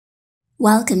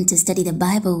Welcome to Study the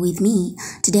Bible with me.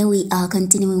 Today we are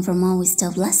continuing from where we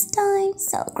stopped last time.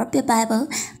 So grab your Bible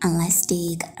and let's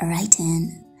dig right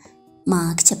in.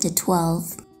 Mark chapter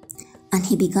 12. And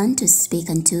he began to speak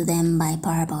unto them by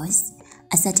parables.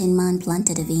 A certain man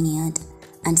planted a vineyard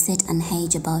and set an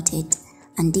hedge about it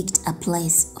and digged a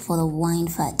place for the wine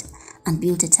fat and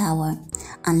built a tower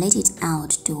and let it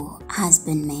out to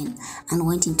husbandmen and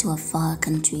went into a far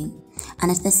country.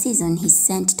 And at the season he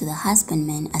sent to the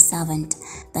husbandman a servant,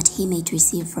 that he might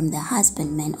receive from the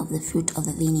husbandman of the fruit of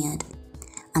the vineyard.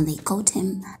 And they caught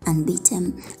him and beat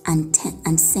him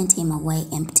and sent him away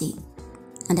empty.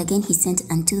 And again he sent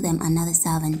unto them another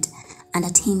servant, and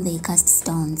at him they cast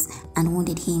stones and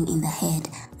wounded him in the head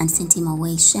and sent him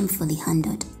away shamefully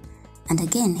handled. And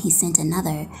again he sent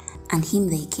another, and him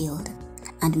they killed,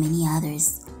 and many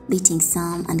others, beating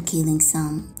some and killing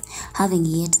some. Having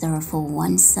yet therefore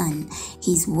one son,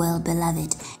 his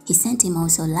well-beloved, he sent him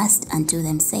also last unto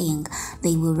them, saying,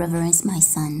 They will reverence my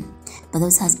son. But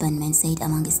those husbandmen said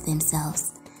amongst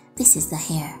themselves, This is the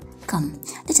heir. Come,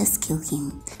 let us kill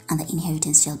him, and the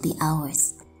inheritance shall be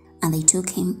ours. And they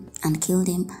took him and killed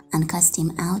him and cast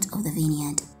him out of the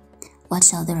vineyard. What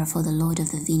shall therefore the Lord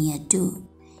of the vineyard do?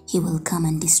 He will come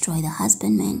and destroy the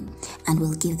husbandmen, and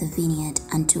will give the vineyard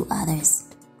unto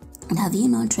others. And have you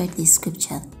not read this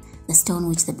scripture? The stone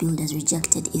which the builders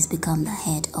rejected is become the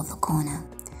head of the corner.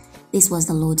 This was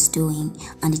the Lord's doing,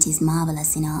 and it is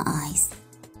marvelous in our eyes.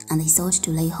 And they sought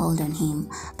to lay hold on him,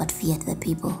 but feared the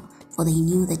people, for they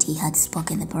knew that he had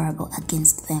spoken the parable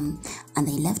against them. And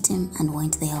they left him and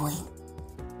went their way.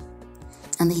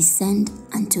 And they sent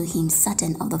unto him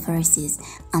certain of the Pharisees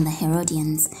and the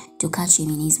Herodians to catch him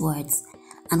in his words.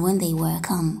 And when they were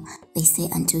come, they say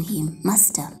unto him,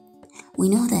 Master, we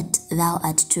know that thou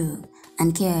art true,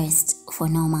 and carest for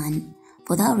no man,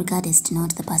 for thou regardest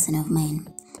not the person of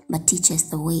men, but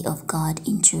teachest the way of God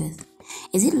in truth.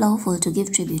 Is it lawful to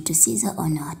give tribute to Caesar or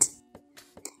not?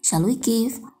 Shall we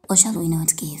give, or shall we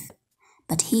not give?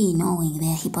 But he, knowing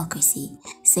their hypocrisy,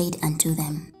 said unto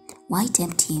them, Why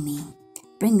tempt ye me?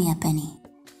 Bring me a penny,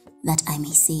 that I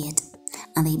may see it.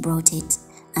 And they brought it,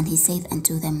 and he said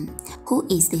unto them, Who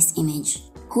is this image?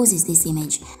 Whose is this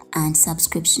image and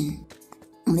subscription?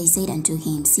 And they said unto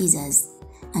him, Caesar's.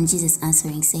 And Jesus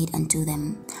answering said unto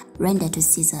them, Render to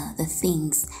Caesar the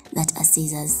things that are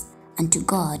Caesar's, and to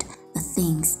God the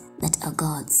things that are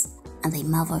God's. And they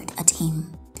marveled at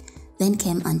him. Then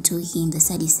came unto him the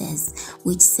Sadducees,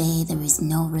 which say there is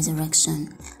no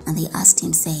resurrection. And they asked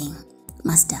him, saying,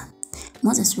 Master,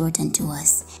 Moses wrote unto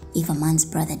us, If a man's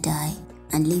brother die,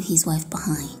 and leave his wife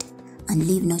behind, and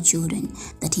leave no children,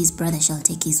 that his brother shall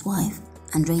take his wife,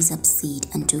 and raise up seed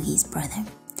unto his brother.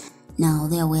 Now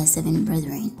there were 7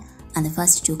 brethren, and the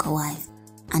first took a wife,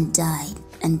 and died,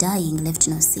 and dying left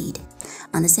no seed.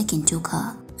 And the second took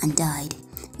her, and died,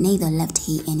 neither left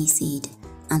he any seed.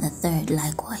 And the third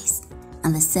likewise.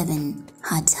 And the 7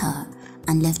 had her,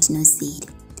 and left no seed.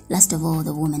 Last of all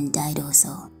the woman died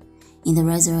also. In the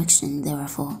resurrection,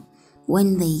 therefore,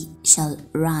 when they shall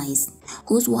rise,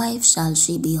 whose wife shall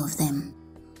she be of them?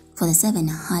 For the 7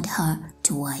 had her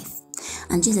to wife.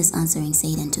 And Jesus answering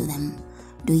said unto them,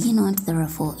 Do ye not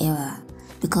therefore err,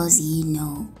 because ye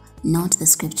know not the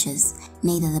scriptures,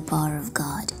 neither the power of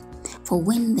God? For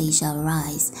when they shall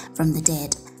rise from the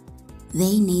dead,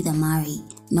 they neither marry,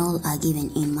 nor are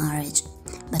given in marriage,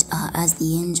 but are as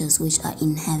the angels which are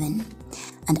in heaven.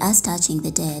 And as touching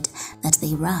the dead, that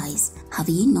they rise, have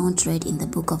ye not read in the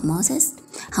book of Moses,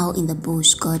 how in the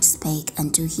bush God spake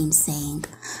unto him, saying,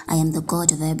 I am the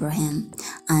God of Abraham,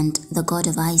 and the God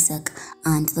of Isaac,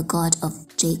 and the God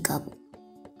of Jacob.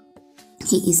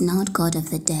 He is not God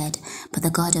of the dead, but the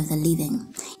God of the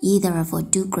living. Ye therefore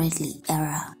do greatly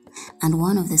err. And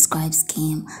one of the scribes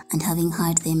came, and having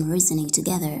heard them reasoning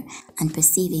together, and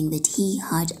perceiving that he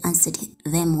had answered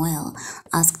them well,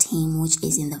 asked him which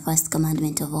is in the first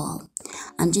commandment of all.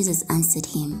 And Jesus answered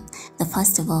him, The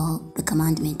first of all the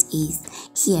commandment is,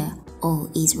 Hear,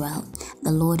 O Israel,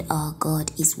 the Lord our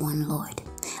God is one Lord.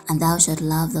 And thou shalt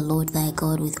love the Lord thy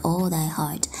God with all thy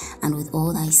heart, and with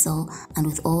all thy soul, and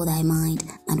with all thy mind,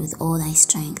 and with all thy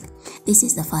strength. This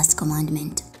is the first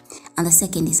commandment. And the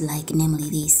second is like, namely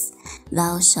this,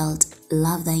 Thou shalt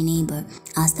love thy neighbor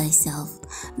as thyself.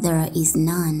 There is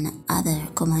none other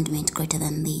commandment greater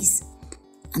than this.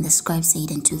 And the scribe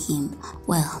said unto him,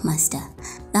 Well, Master,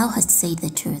 thou hast said the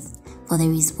truth, for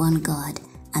there is one God,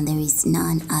 and there is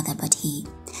none other but he.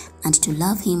 And to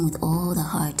love him with all the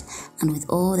heart, and with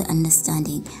all the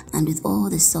understanding, and with all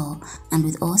the soul, and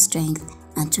with all strength,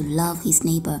 and to love his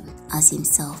neighbor as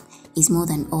himself, is more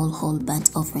than all whole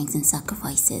burnt offerings and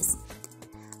sacrifices.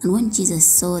 And when Jesus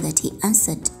saw that he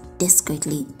answered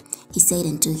discreetly. He said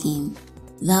unto him,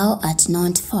 Thou art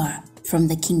not far from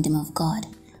the kingdom of God.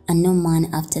 And no man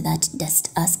after that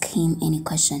durst ask him any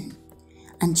question.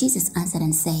 And Jesus answered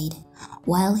and said,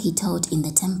 while he taught in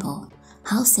the temple,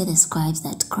 How say the scribes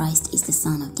that Christ is the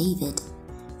son of David?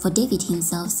 For David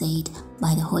himself said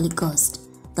by the Holy Ghost,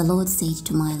 The Lord said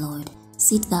to my Lord,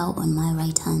 Sit thou on my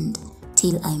right hand,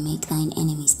 till I make thine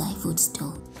enemies thy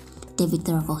footstool. David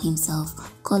therefore himself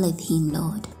calleth him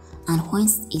Lord. And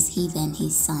whence is he then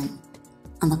his son?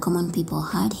 And the common people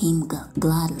heard him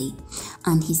gladly.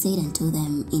 And he said unto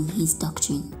them in his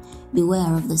doctrine,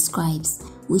 Beware of the scribes,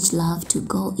 which love to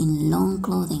go in long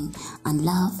clothing, and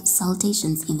love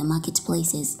salutations in the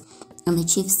marketplaces, and the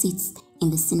chief seats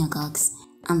in the synagogues,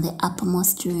 and the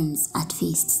uppermost rooms at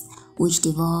feasts, which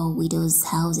devour widows'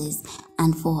 houses,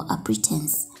 and for a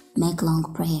pretense make long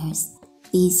prayers.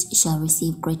 These shall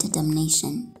receive greater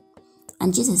damnation.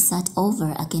 And Jesus sat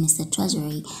over against the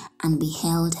treasury, and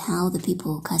beheld how the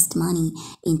people cast money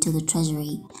into the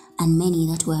treasury, and many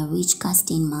that were rich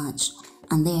cast in much.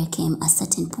 And there came a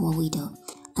certain poor widow,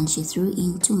 and she threw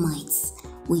in 2 mites,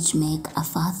 which make a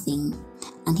farthing.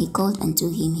 And he called unto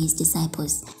him his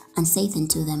disciples, and saith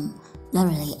unto them,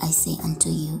 Verily I say unto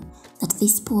you, that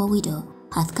this poor widow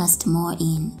hath cast more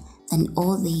in than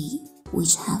all they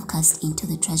which have cast into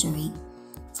the treasury.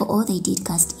 For all they did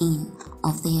cast in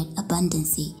of their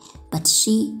abundancy, but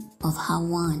she of her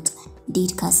want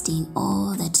did cast in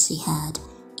all that she had,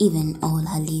 even all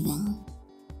her living.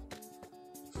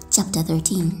 Chapter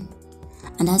 13.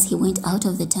 And as he went out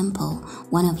of the temple,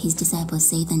 one of his disciples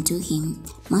saith unto him,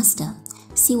 Master,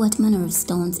 see what manner of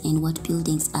stones and what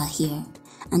buildings are here.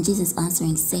 And Jesus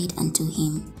answering said unto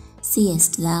him,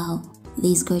 Seest thou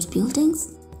these great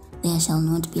buildings? There shall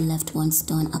not be left one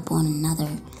stone upon another,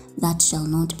 that shall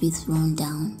not be thrown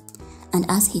down. And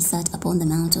as he sat upon the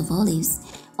Mount of Olives,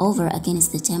 over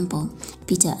against the temple,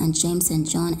 Peter and James and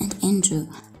John and Andrew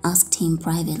asked him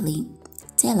privately,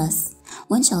 Tell us,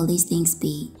 when shall these things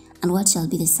be, and what shall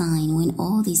be the sign when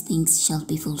all these things shall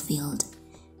be fulfilled?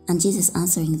 And Jesus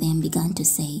answering them began to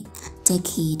say, Take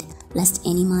heed, lest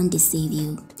any man deceive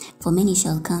you. For many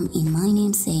shall come in my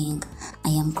name, saying, I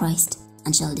am Christ,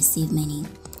 and shall deceive many.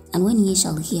 And when ye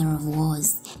shall hear of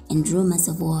wars and rumors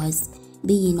of wars,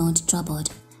 be ye not troubled,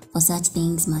 for such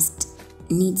things must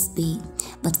needs be,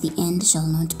 but the end shall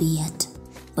not be yet.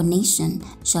 For nation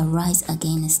shall rise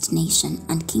against nation,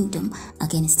 and kingdom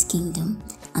against kingdom,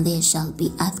 and there shall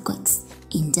be earthquakes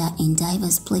in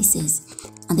divers places,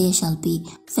 and there shall be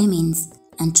famines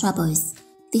and troubles.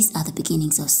 These are the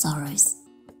beginnings of sorrows.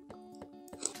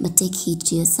 But take heed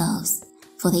to yourselves,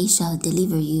 for they shall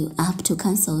deliver you up to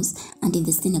councils, and in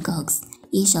the synagogues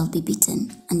ye shall be beaten,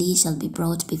 and ye shall be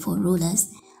brought before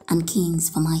rulers and kings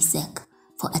for my sake,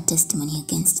 for a testimony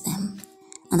against them.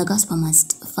 And the gospel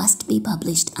must first be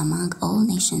published among all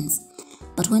nations.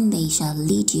 But when they shall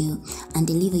lead you and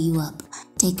deliver you up,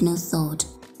 take no thought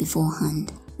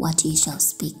beforehand what ye shall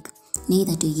speak,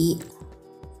 neither do ye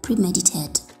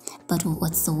premeditate, but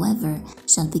whatsoever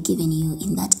shall be given you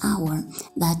in that hour,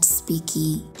 that speak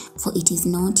ye, for it is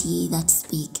not ye that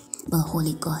speak, but the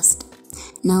Holy Ghost.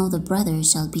 Now the brother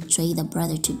shall betray the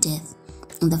brother to death,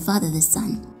 and the father the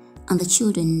son, and the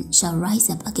children shall rise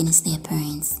up against their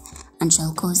parents, and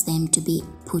shall cause them to be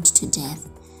put to death.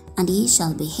 And ye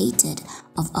shall be hated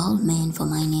of all men for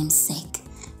my name's sake,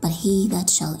 but he that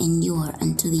shall endure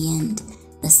unto the end,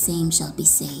 the same shall be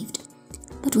saved.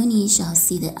 But when ye shall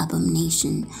see the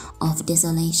abomination of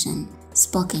desolation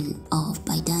spoken of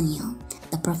by Daniel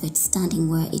the prophet standing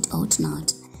where it ought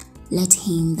not, let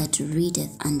him that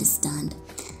readeth understand.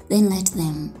 Then let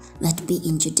them that be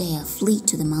in Judea flee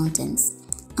to the mountains,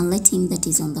 and let him that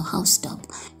is on the housetop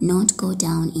not go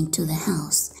down into the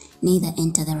house, neither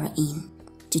enter therein,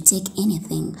 to take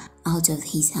anything out of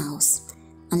his house.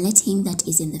 And let him that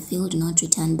is in the field not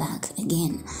return back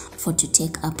again, for to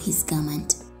take up his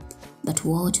garment. But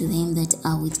woe to them that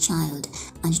are with child,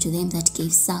 and to them that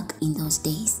give suck in those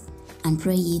days. And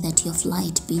pray ye that your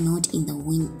flight be not in the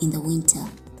winter.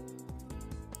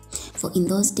 For in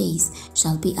those days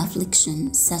shall be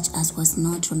affliction, such as was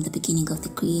not from the beginning of the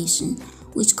creation,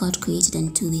 which God created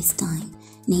unto this time,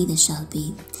 neither shall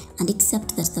be. And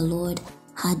except that the Lord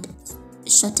had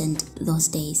shortened those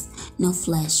days, no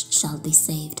flesh shall be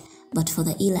saved. But for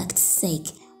the elect's sake,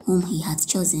 whom he hath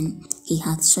chosen, he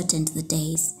hath shortened the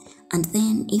days. And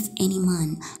then if any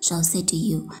man shall say to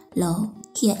you, Lo,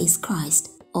 here is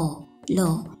Christ, or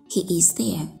Lo, he is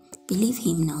there, believe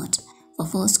him not. For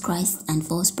false Christs and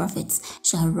false prophets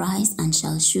shall rise and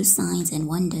shall shew signs and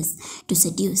wonders, to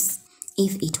seduce,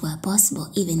 if it were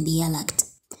possible, even the elect.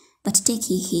 But take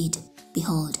ye heed,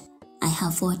 behold, I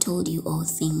have foretold you all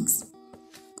things.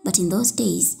 But in those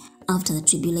days, after the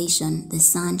tribulation, the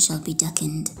sun shall be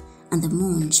darkened, and the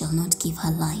moon shall not give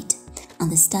her light,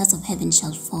 and the stars of heaven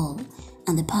shall fall,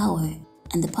 and the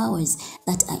powers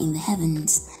that are in the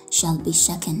heavens shall be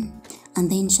shaken. And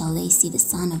then shall they see the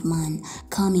Son of Man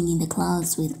coming in the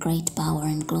clouds with great power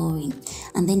and glory.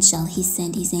 And then shall he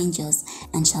send his angels,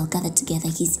 and shall gather together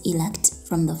his elect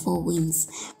from the four winds,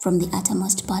 from the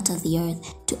uttermost part of the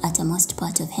earth to uttermost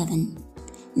part of heaven.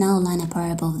 Now learn a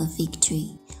parable of the fig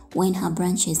tree. When her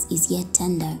branches is yet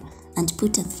tender, and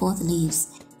putteth forth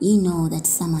leaves, ye know that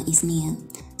summer is near.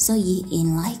 So ye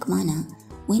in like manner,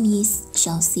 when ye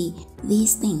shall see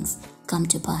these things come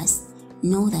to pass,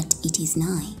 know that it is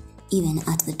nigh, even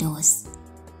at the doors.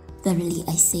 Verily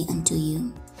I say unto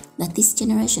you, that this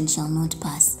generation shall not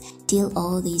pass, till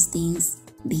all these things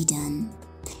be done.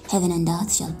 Heaven and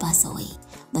earth shall pass away,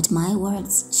 but my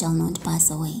words shall not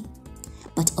pass away.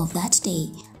 But of that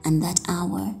day and that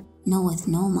hour knoweth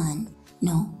no man,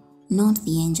 no, not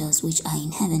the angels which are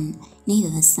in heaven, neither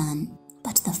the Son,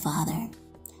 but the Father.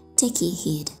 Take ye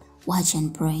heed, watch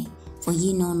and pray, for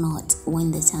ye know not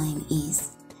when the time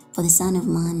is. For the Son of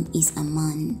Man is a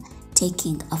man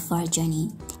taking a far journey,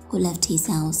 who left his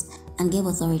house, and gave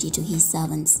authority to his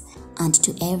servants, and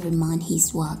to every man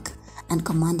his work, and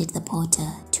commanded the porter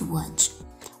to watch.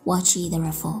 Watch ye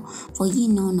therefore, for ye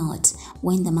know not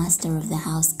when the master of the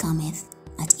house cometh,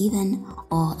 at even,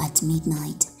 or at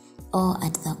midnight, or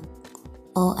at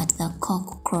the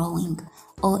cock crowing,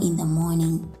 or in the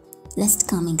morning, lest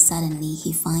coming suddenly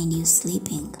he find you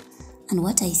sleeping. And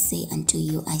what I say unto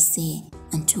you, I say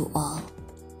unto all,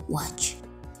 watch.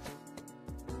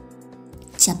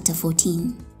 Chapter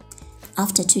 14.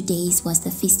 After 2 days was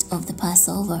the feast of the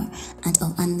Passover and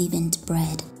of unleavened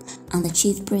bread. And the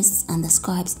chief priests and the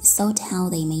scribes sought how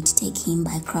they might take him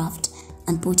by craft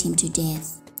and put him to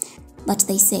death. But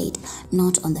they said,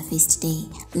 not on the feast day,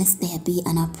 lest there be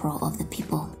an uproar of the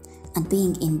people. And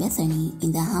being in Bethany,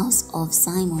 in the house of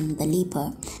Simon the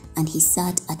leper, and he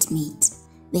sat at meat,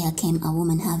 there came a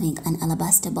woman having an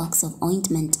alabaster box of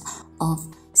ointment of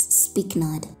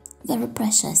spikenard, very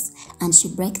precious, and she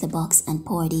brake the box and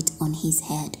poured it on his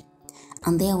head.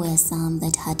 And there were some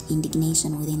that had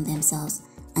indignation within themselves,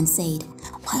 and said,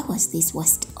 why was this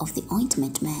waste of the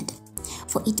ointment made?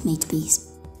 For it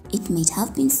might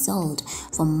have been sold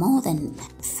for more than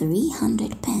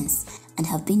 300 pence, and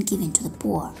have been given to the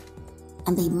poor.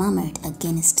 And they murmured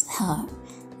against her.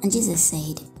 And Jesus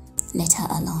said, let her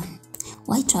alone.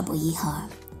 Why trouble ye her?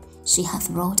 She hath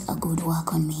wrought a good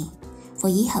work on me. For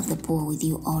ye have the poor with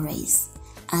you always,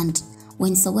 and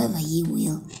whensoever ye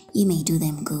will, ye may do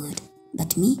them good.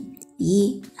 But me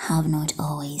ye have not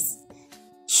always.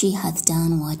 She hath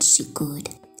done what she could.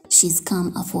 She is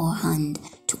come aforehand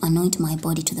to anoint my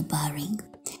body to the burying.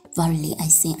 Verily I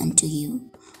say unto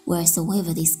you,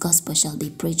 wheresoever this gospel shall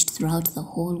be preached throughout the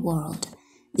whole world,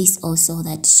 this also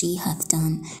that she hath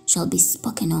done shall be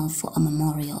spoken of for a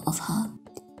memorial of her.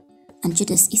 And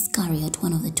Judas Iscariot,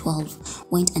 one of the 12,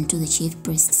 went unto the chief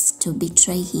priests to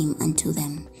betray him unto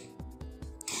them.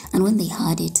 And when they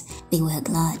heard it, they were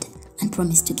glad, and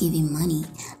promised to give him money,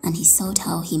 and he sought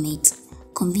how he might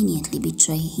conveniently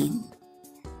betray him.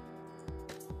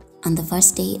 And the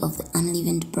first day of the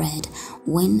unleavened bread,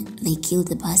 when they killed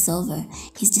the Passover,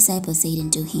 his disciples said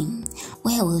unto him,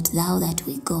 where wilt thou that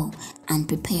we go, and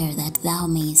prepare that thou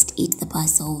mayest eat the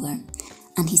Passover?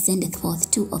 And he sendeth forth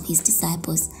 2 of his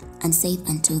disciples, and saith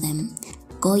unto them,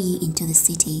 go ye into the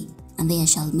city, and there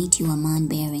shall meet you a man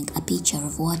bearing a pitcher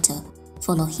of water.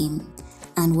 Follow him.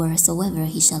 And wheresoever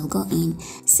he shall go in,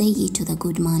 say ye to the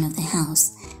good man of the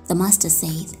house, the master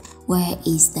saith, where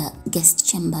is the guest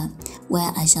chamber,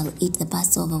 where I shall eat the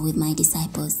Passover with my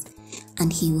disciples?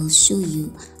 And he will shew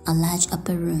you a large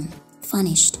upper room,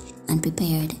 furnished and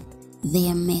prepared.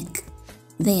 There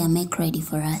make ready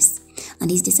for us. And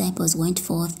his disciples went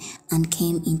forth and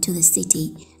came into the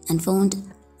city, and found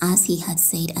as he had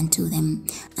said unto them,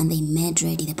 and they made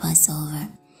ready the Passover.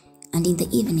 And in the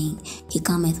evening he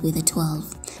cometh with the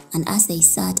 12, and as they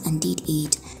sat and did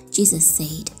eat, Jesus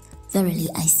said, verily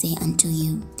I say unto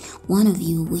you, one of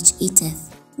you which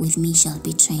eateth with me shall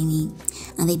betray me.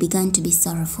 And they began to be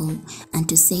sorrowful, and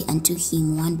to say unto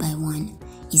him one by one,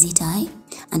 is it I?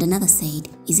 And another said,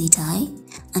 is it I?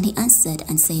 And he answered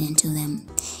and said unto them,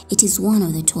 it is one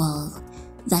of the 12,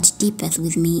 that dippeth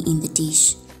with me in the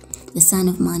dish. The Son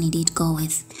of Man indeed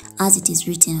goeth, as it is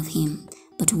written of him,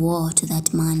 but woe to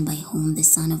that man by whom the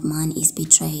Son of Man is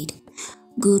betrayed.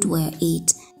 Good were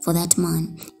it for that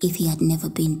man if he had never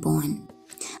been born.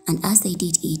 And as they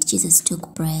did eat, Jesus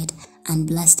took bread, and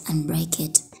blessed and brake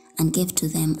it, and gave to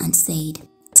them, and said,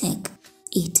 take,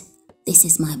 eat, This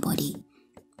is my body."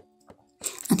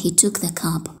 And he took the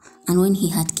cup, and when he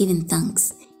had given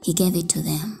thanks, he gave it to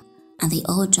them, and they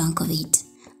all drank of it.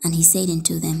 And he said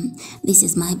unto them, "This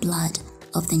is my blood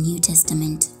of the New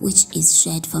Testament, which is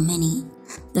shed for many.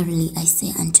 Verily I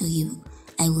say unto you,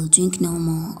 I will drink no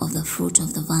more of the fruit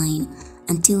of the vine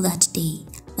until that day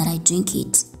that I drink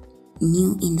it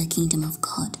new in the kingdom of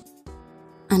God."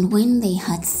 And when they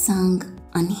had sung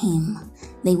an hymn,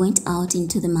 they went out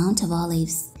into the Mount of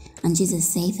Olives. And Jesus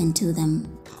saith unto them,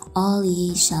 "All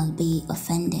ye shall be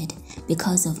offended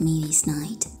because of me this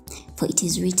night. For it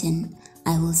is written,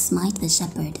 I will smite the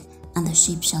shepherd, and the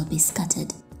sheep shall be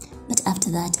scattered. But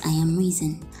after that I am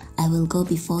risen, I will go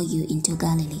before you into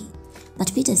Galilee."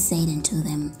 But Peter said unto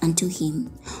him,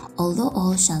 "Although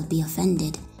all shall be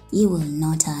offended, yet will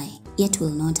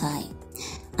not I.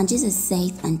 And Jesus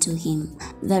saith unto him,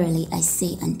 "Verily I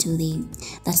say unto thee,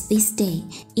 that this day,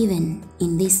 even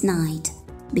in this night,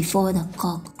 before the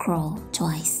cock crow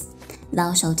twice,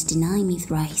 thou shalt deny me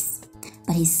thrice."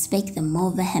 But he spake the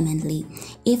more vehemently,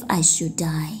 "If I should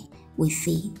die with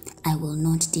thee, I will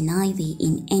not deny thee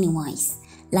in any wise."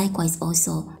 Likewise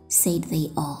also said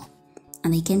they all.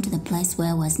 And they came to the place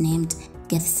where was named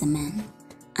Gethsemane.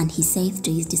 And he saith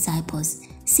to his disciples,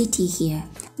 "Sit ye here,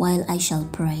 while I shall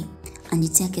pray." And he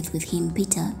taketh with him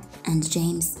Peter and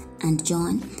James and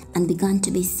John, and began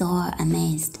to be sore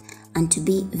amazed, and to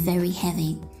be very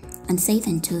heavy, and saith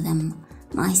unto them,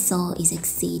 "My soul is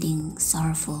exceeding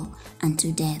sorrowful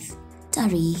unto death.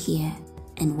 Tarry ye here,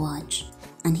 and watch."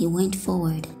 And he went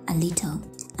forward a little,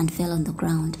 and fell on the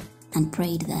ground, and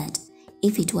prayed that,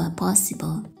 if it were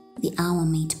possible, the hour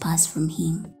might pass from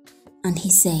him. And he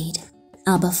said,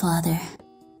 "Abba, Father,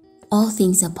 all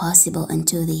things are possible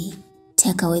unto thee.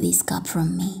 Take away this cup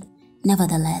from me.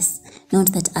 Nevertheless,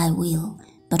 not that I will,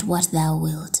 but what thou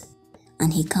wilt."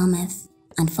 And he cometh,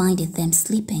 and findeth them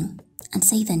sleeping, and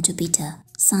saith unto Peter,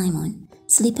 "Simon,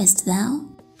 sleepest thou?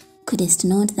 Couldest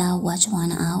not thou watch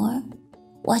 1 hour?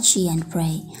 Watch ye and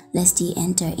pray, lest ye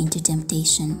enter into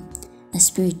temptation. The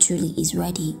spirit truly is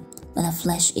ready, but the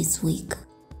flesh is weak."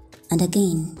 And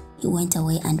again he went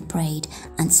away and prayed,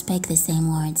 and spake the same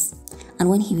words. And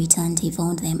when he returned, he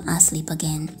found them asleep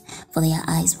again, for their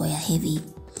eyes were heavy,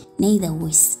 neither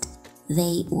wist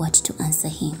they what to answer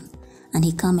him. And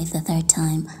he cometh the third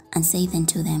time, and saith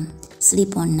unto them,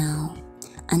 "Sleep on now,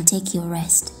 and take your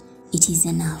rest. It is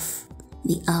enough.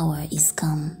 The hour is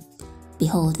come.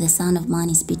 Behold, the Son of Man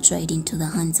is betrayed into the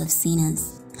hands of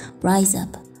sinners. Rise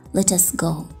up, let us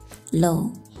go.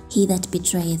 Lo, he that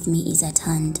betrayeth me is at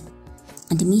hand."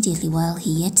 And immediately while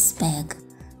he yet spake,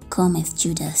 cometh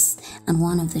Judas, and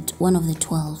one of the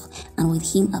 12, and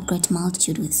with him a great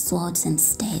multitude with swords and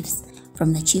staves,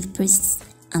 from the chief priests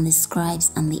and the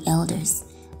scribes and the elders.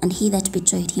 And he that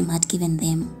betrayed him had given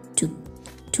them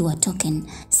to a token,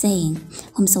 saying,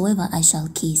 "Whomsoever I shall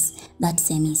kiss, that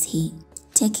same is he.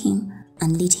 Take him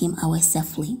and lead him away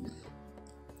safely."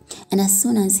 And as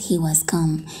soon as he was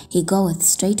come, he goeth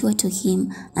straightway to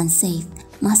him, and saith,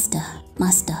 "Master,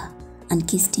 Master," and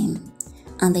kissed him.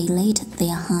 And they laid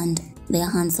their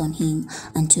hands on him,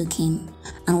 and took him.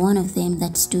 And one of them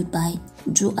that stood by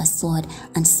drew a sword,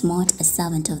 and smote a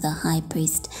servant of the high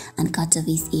priest, and cut off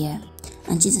his ear.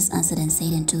 And Jesus answered and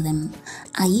said unto them,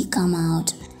 "Are ye come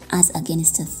out as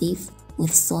against a thief,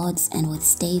 with swords and with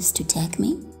staves to take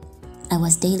me? I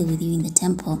was daily with you in the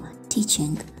temple,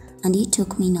 teaching, and ye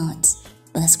took me not.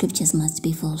 But the scriptures must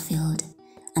be fulfilled."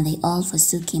 And they all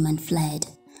forsook him and fled.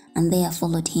 And there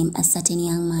followed him a certain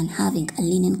young man, having a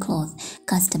linen cloth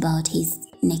cast about his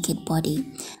naked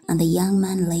body. And the young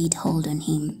man laid hold on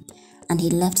him. And he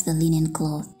left the linen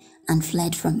cloth, and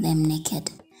fled from them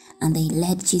naked. And they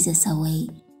led Jesus away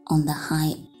on the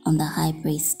high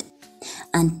priest.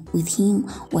 And with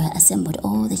him were assembled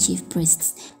all the chief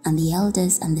priests, and the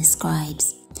elders, and the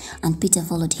scribes. And Peter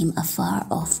followed him afar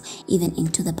off, even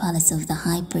into the palace of the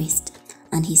high priest.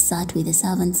 And he sat with the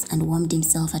servants, and warmed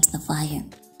himself at the fire.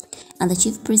 And the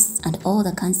chief priests and all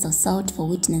the council sought for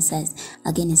witnesses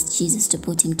against Jesus to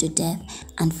put him to death,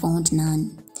 and found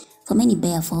none. For many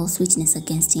bare false witness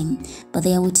against him, but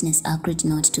their witness agreed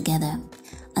not together.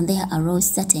 And there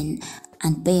arose certain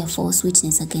and bare false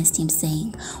witness against him,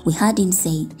 saying, "We heard him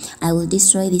say, I will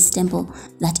destroy this temple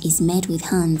that is made with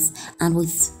hands, and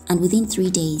within 3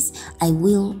 days I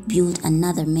will build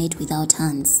another made without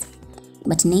hands."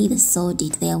 But neither so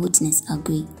did their witness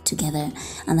agree together.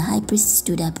 And the high priest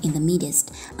stood up in the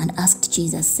midst, and asked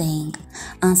Jesus, saying,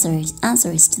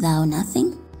 Answerest thou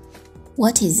nothing?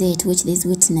 What is it which this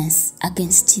witness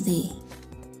against thee?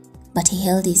 But he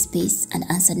held his peace, and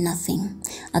answered nothing.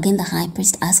 Again the high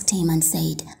priest asked him, and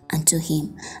said unto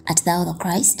him, Art thou the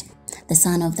Christ? the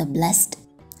Son of the Blessed?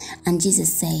 And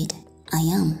Jesus said, I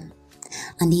am.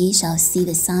 And ye shall see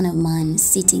the Son of Man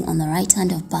sitting on the right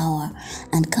hand of power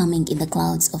and coming in the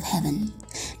clouds of heaven.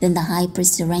 Then the high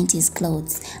priest rent his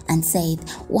clothes and said,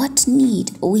 What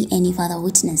need we any further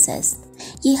witnesses?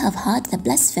 Ye have heard the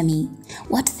blasphemy.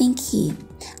 What think ye?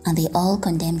 And they all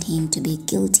condemned him to be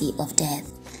guilty of death.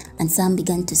 And some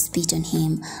began to spit on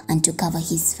him, and to cover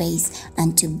his face,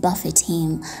 and to buffet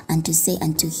him, and to say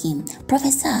unto him,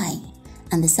 Prophesy.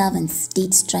 And the servants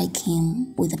did strike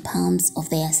him with the palms of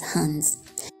their hands.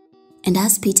 And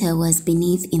as Peter was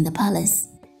beneath in the palace,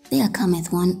 there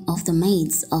cometh one of the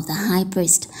maids of the high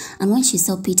priest, and when she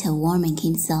saw Peter warming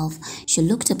himself, she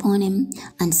looked upon him,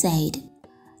 and said,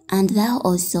 And thou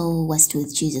also wast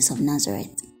with Jesus of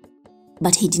Nazareth.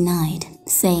 But he denied,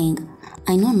 saying,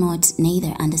 I know not,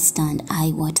 neither understand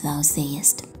I what thou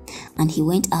sayest. And he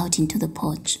went out into the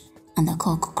porch, and the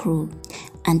cock crew.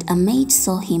 And a maid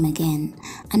saw him again,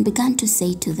 and began to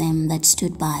say to them that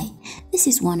stood by, This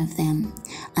is one of them.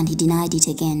 And he denied it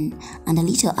again. And a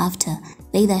little after,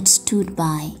 they that stood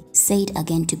by said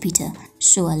again to Peter,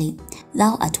 Surely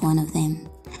thou art one of them.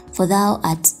 For thou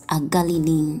art a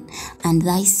Galilean, and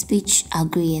thy speech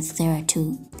agreeth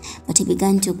thereto. But he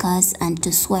began to curse and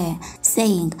to swear,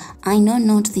 saying, I know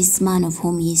not this man of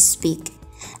whom ye speak.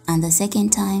 And the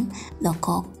second time the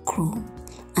cock crew.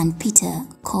 And Peter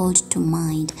called to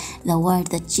mind the word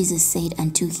that Jesus said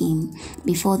unto him,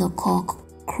 Before the cock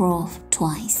crow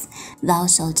twice, thou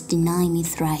shalt deny me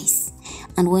thrice.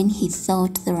 And when he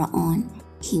thought thereon,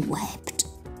 he wept.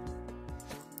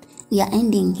 We are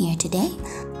ending here today.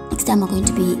 Next time we're going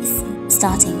to be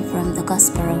starting from the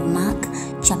Gospel of Mark,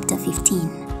 chapter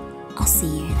 15. I'll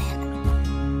see you.